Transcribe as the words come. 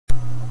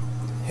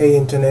Hey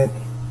internet,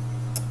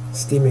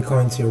 Steamy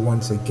Coins here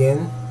once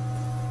again.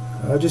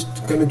 I'm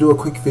just gonna do a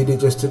quick video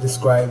just to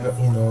describe,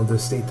 the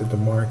state of the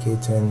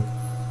market and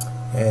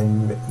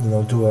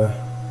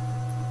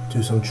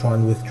do some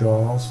Tron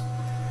withdrawals.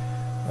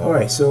 All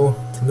right, so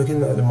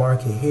looking at the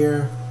market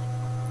here,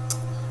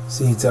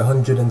 see it's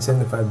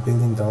 $175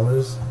 billion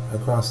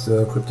across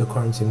the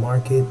cryptocurrency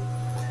market.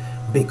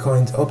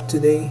 Bitcoin's up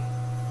today,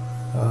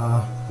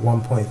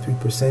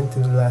 1.3%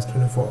 in the last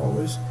 24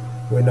 hours.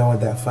 We're now at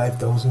that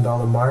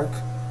 $5,000 mark,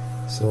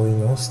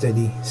 so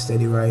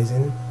steady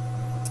rising.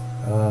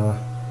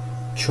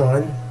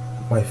 Tron,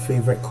 my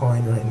favorite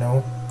coin right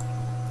now,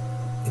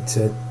 it's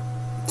at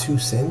 2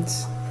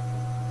 cents,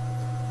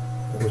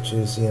 which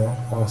is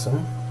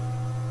awesome.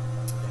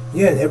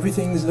 Yeah, and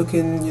everything is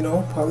looking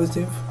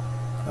positive.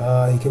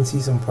 You can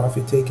see some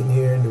profit taken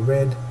here in the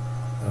red.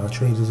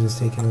 Traders is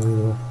taking a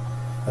little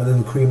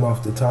cream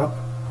off the top.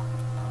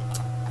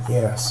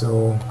 Yeah,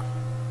 so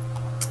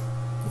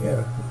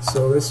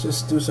let's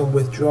just do some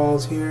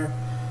withdrawals here.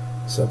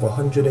 So of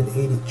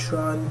 180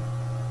 Tron,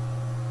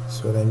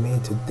 that's what I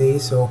made today.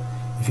 So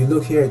if you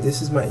look here,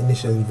 this is my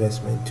initial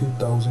investment,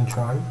 2,000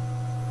 Tron,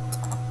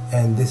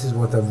 and this is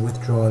what I've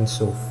withdrawn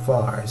so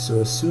far.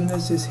 So as soon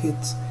as this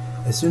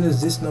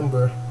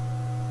number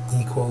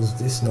equals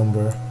this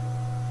number,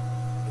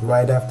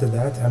 right after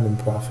that I'm in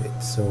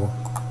profit. So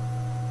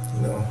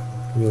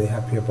really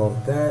happy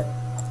about that.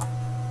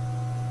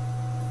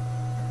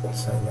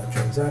 Sign that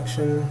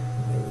transaction.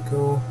 There we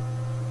go.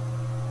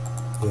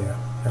 Yeah,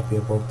 happy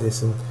about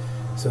this. And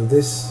so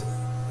this,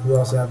 we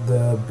also have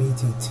the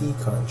P3T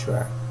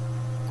contract.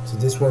 So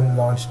this one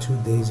launched 2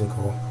 days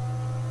ago.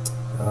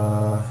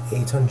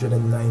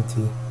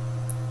 890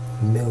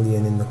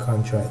 million in the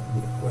contract.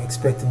 We're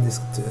expecting this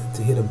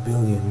to hit $1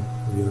 billion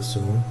real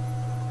soon.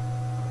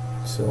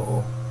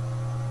 So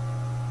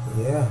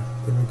yeah,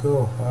 there we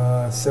go.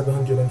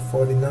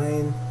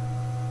 749.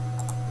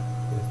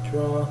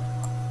 Withdraw.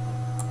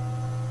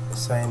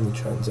 Sign the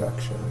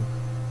transaction.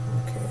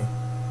 Okay,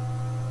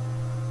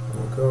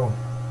 there we go.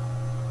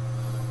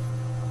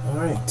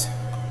 Alright,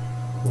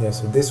 yeah,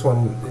 so this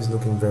one is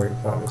looking very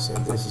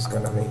promising. This is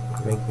gonna make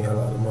me a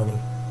lot of money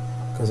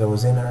because I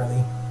was in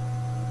early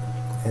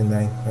and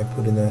I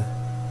put in a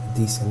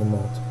decent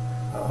amount.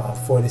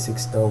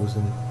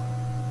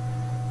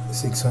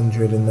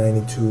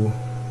 46,692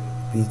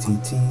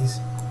 BTTs.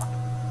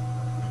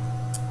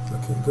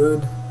 Looking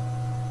good.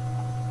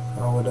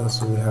 What else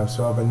do we have?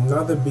 So I have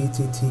another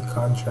BTT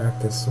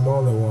contract, a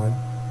smaller one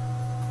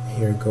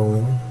here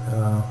going.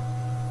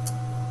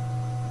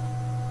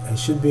 I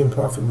should be in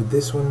profit with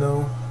this one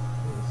though.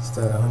 It's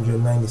at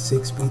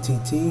 196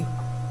 BTT.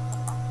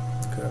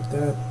 Grab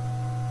that.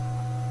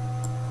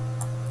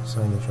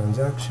 Sign the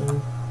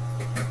transaction.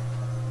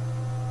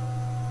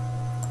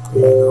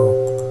 There you go.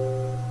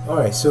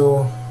 Alright,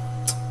 so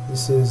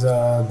this is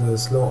the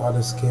slow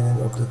auto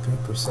scaling up to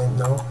 3%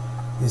 now.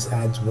 This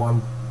adds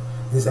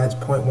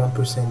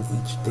 0.1%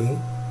 each day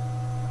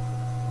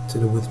to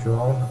the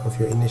withdrawal of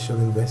your initial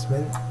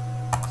investment.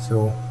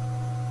 So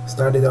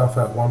started off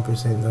at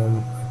 1%, now I'm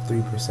at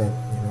 3%,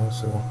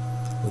 so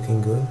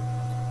looking good.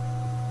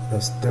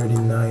 That's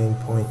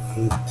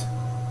 39.8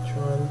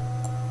 Tron.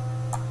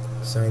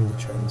 Sign the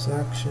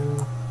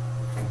transaction.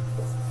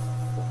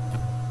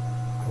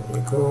 There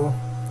we go.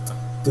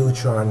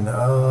 Dutron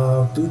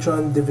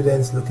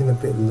dividends looking a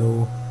bit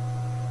low.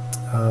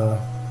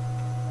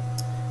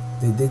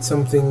 They did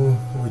something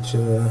which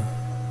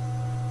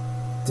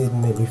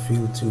didn't make me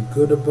feel too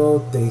good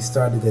about. They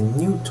started a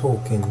new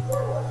token.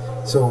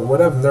 So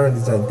what I've learned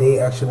is that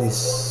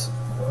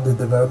the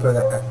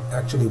developer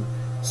actually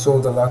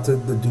sold a lot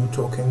of the Do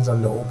tokens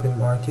on the open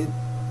market,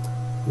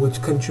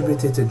 which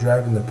contributed to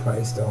driving the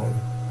price down.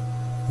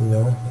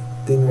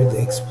 Didn't really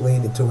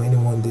explain it to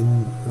anyone,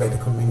 didn't let the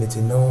community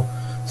know.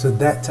 So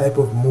that type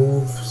of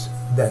move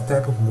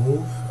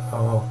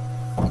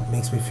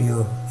makes me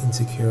feel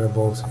insecure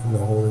about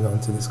holding on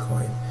to this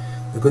coin.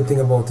 The good thing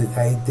about it,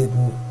 I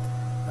didn't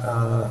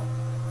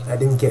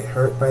get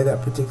hurt by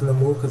that particular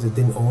move because it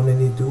didn't own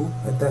any Do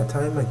at that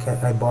time.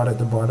 I bought at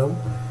the bottom,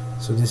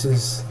 so this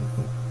is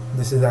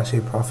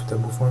actually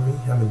profitable for me.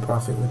 I'm in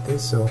profit with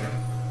this, so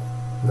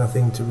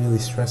nothing to really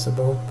stress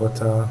about.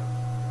 But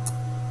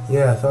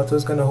yeah, I thought I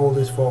was gonna hold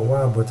this for a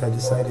while, but I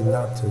decided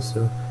not to.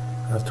 So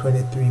I have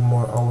 23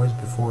 more hours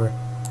before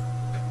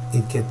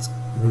it gets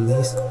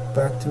released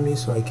back to me,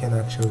 so I can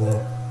actually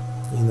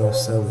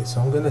sell it.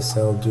 So I'm gonna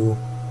sell Do.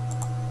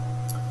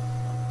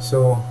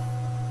 So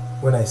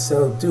when I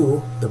sell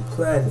Do, the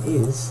plan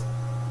is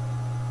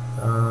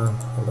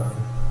hold on,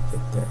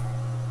 get there.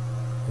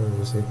 Where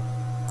is it?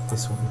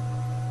 This one.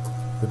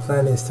 The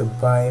plan is to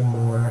buy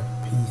more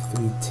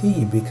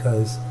P3T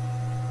because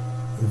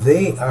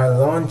they are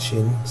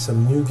launching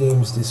some new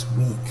games this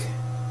week.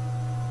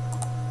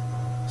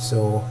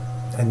 So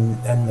and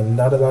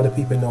not a lot of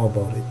people know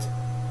about it.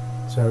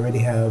 So I already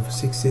have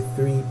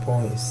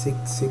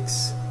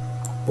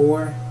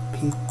 63.664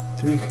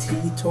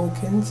 P3T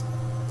tokens,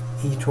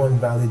 each one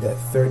valued at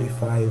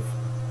 35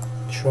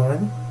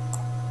 Tron.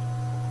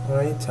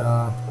 Alright,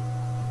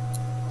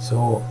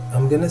 So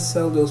I'm gonna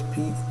sell those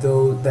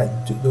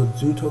those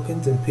zoo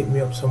tokens and pick me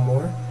up some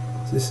more.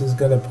 So this is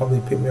gonna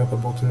probably pick me up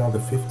about another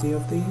 50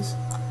 of these.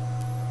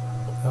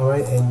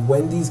 Alright, and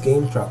when these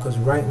games drop, because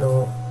right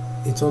now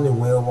it's only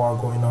Whale War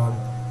going on,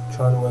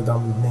 Tron World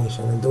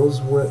Domination, and those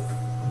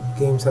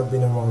games have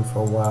been around for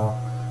a while,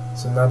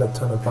 so not a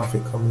ton of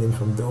profit coming in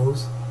from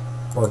those,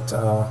 but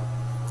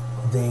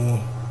let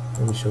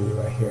me show you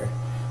right here.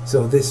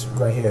 So this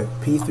right here,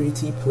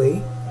 P3T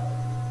Play,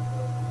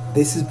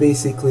 this is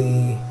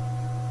basically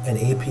an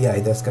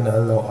API that's going to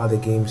allow other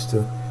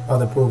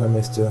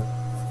programmers to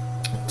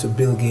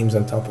build games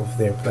on top of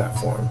their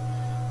platform.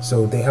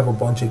 So they have a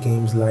bunch of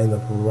games lined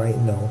up right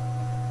now,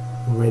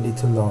 ready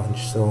to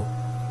launch. So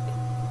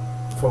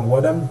from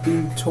what I'm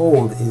being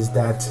told is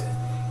that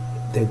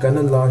they're going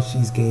to launch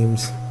these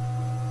games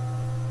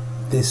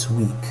this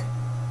week,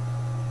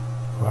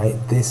 right?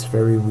 This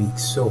very week.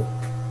 So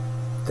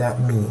that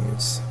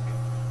means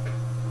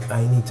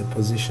I need to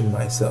position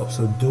myself.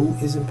 So Do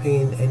isn't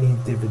paying any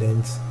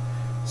dividends,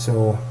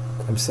 so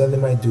I'm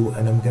selling my Do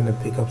and I'm gonna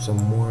pick up some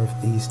more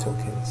of these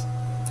tokens.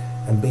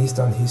 And based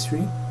on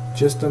history,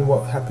 just on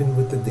what happened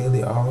with the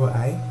daily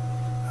ROI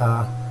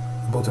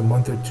about a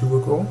month or two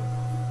ago,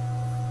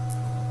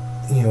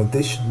 you know,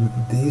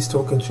 these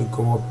tokens should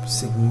go up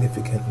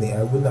significantly.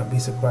 I would not be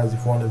surprised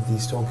if one of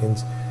these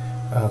tokens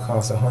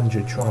costs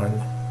 100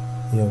 Tron,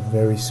 you know,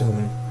 very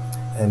soon.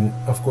 And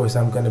of course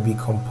I'm going to be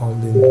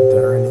compounding the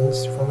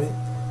earnings from it,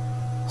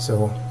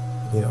 so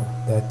you know,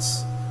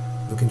 that's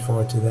looking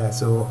forward to that.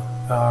 So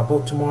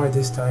about tomorrow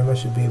this time I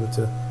should be able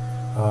to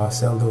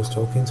sell those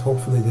tokens.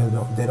 Hopefully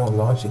they don't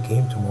launch the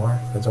game tomorrow,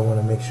 because I want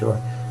to make sure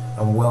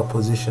I'm well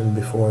positioned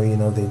before, you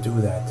know, they do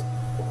that.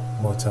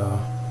 But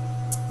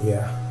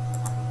yeah,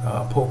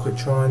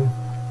 Poketron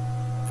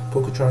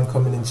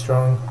coming in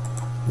strong,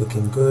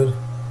 looking good.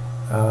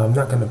 I'm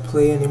not going to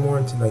play anymore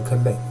until I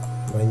collect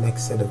my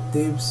next set of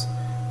dibs,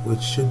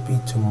 which should be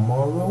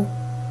tomorrow.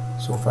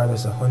 So far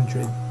that's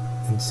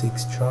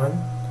 106 Tron.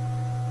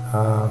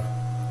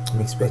 I'm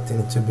expecting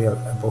it to be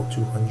about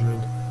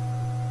 200.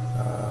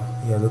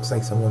 Yeah, looks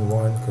like someone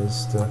won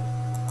because the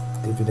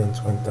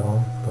dividends went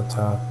down, but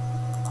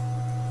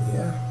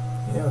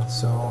yeah,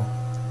 so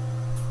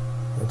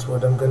that's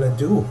what I'm gonna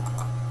do.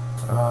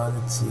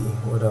 Let's see,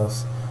 what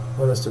else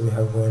do we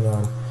have going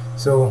on?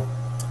 So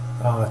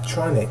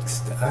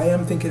Tronics, I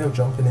am thinking of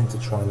jumping into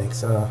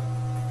Tronics.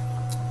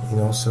 You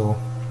know, so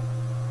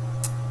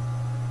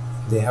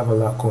they have a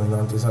lot going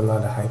on. There's a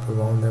lot of hype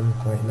around them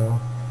right now.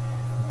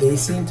 They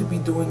seem to be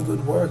doing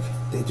good work.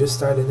 They just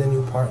started a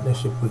new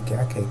partnership with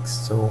GACX,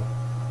 so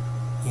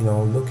you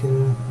know,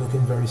 looking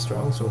very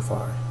strong so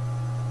far.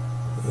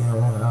 You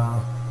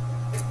know,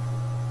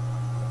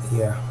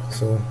 yeah.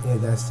 So yeah,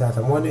 that's that.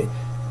 I'm wondering,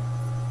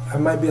 I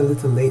might be a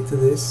little late to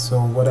this, so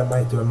what I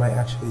might do, I might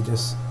actually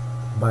just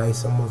buy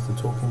some of the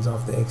tokens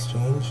off the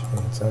exchange.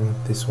 And it's on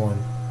this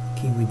one,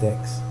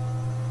 KiwiDex.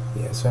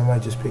 Yeah, so I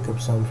might just pick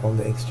up some from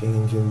the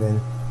exchange and then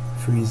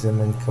freeze them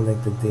and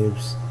collect the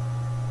dibs.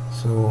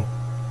 So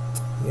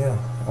yeah,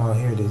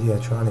 here it is. Yeah,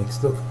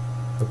 Tronics. Look,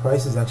 the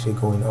price is actually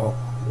going up.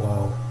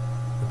 Wow,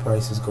 the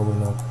price is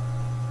going up.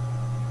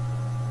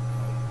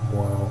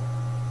 Wow,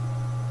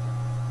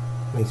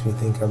 makes me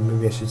think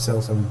maybe I should sell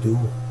some Do.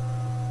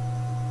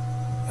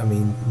 I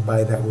mean,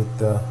 buy that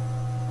with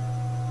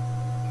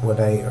what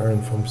I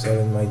earn from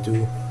selling my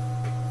Do.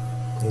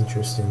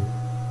 Interesting.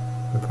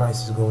 The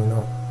price is going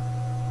up.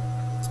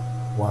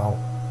 Wow.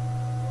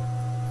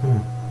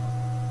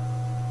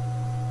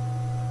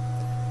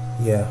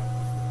 Yeah,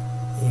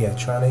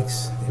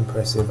 Tronics,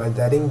 impressive. I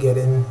didn't get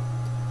in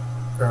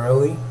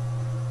early.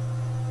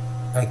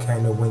 I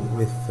kind of went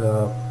with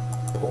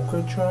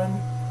Poketron,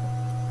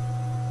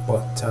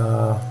 but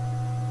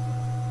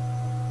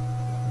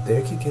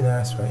they're kicking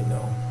ass right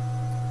now.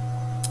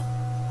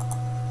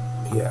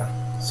 Yeah,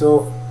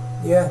 so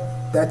yeah,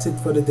 that's it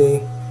for the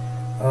day.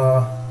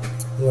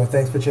 You know,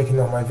 thanks for checking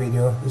out my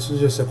video. This was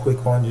just a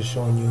quick one, just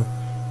showing you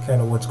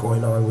kind of what's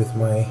going on with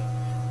my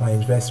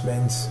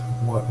investments,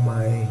 what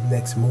my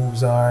next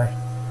moves are.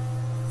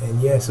 And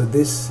yeah, so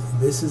this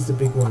is the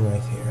big one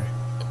right here,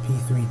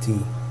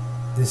 P3T.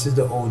 This is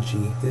the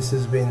OG. This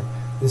is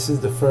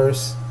the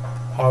first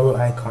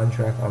ROI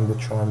contract on the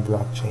Tron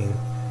blockchain,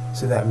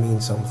 so that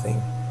means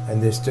something, and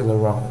they're still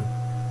around.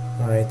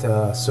 All right,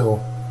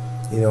 so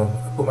you know,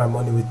 I put my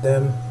money with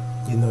them,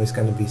 you know, it's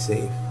gonna be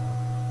safe.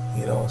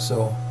 You know,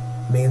 so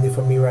mainly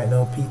for me right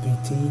now,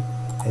 P3T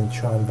and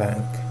Tron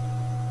Bank.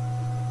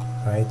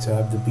 Alright, so I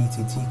have the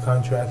BTT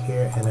contract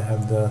here and I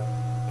have the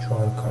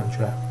Tron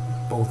contract,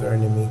 both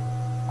earning me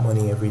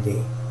money every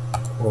day.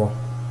 Well,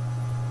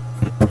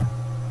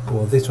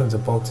 this one's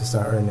about to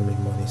start earning me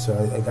money, so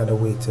I gotta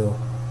wait till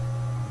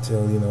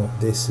you know,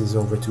 this is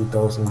over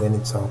 2,000, then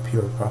it's all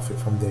pure profit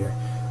from there.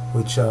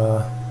 Which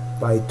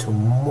by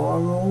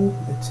tomorrow,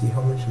 let's see,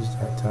 how much is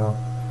that?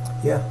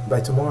 Yeah, by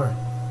tomorrow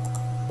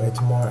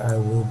I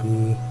will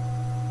be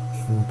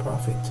in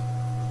profit,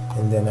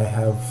 and then I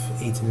have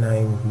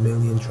 89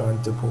 million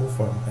Tron to pull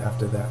from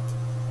after that.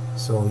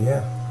 So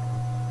yeah,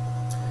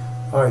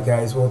 Alright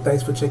guys, well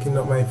thanks for checking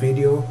out my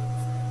video.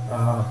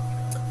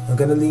 I'm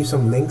gonna leave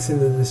some links in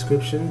the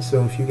description,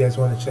 so if you guys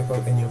want to check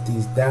out any of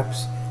these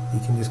dApps, you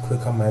can just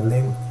click on my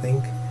link.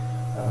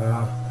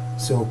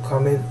 So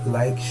comment,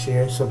 like,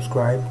 share,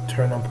 subscribe,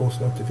 turn on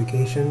post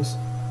notifications.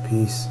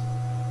 Peace.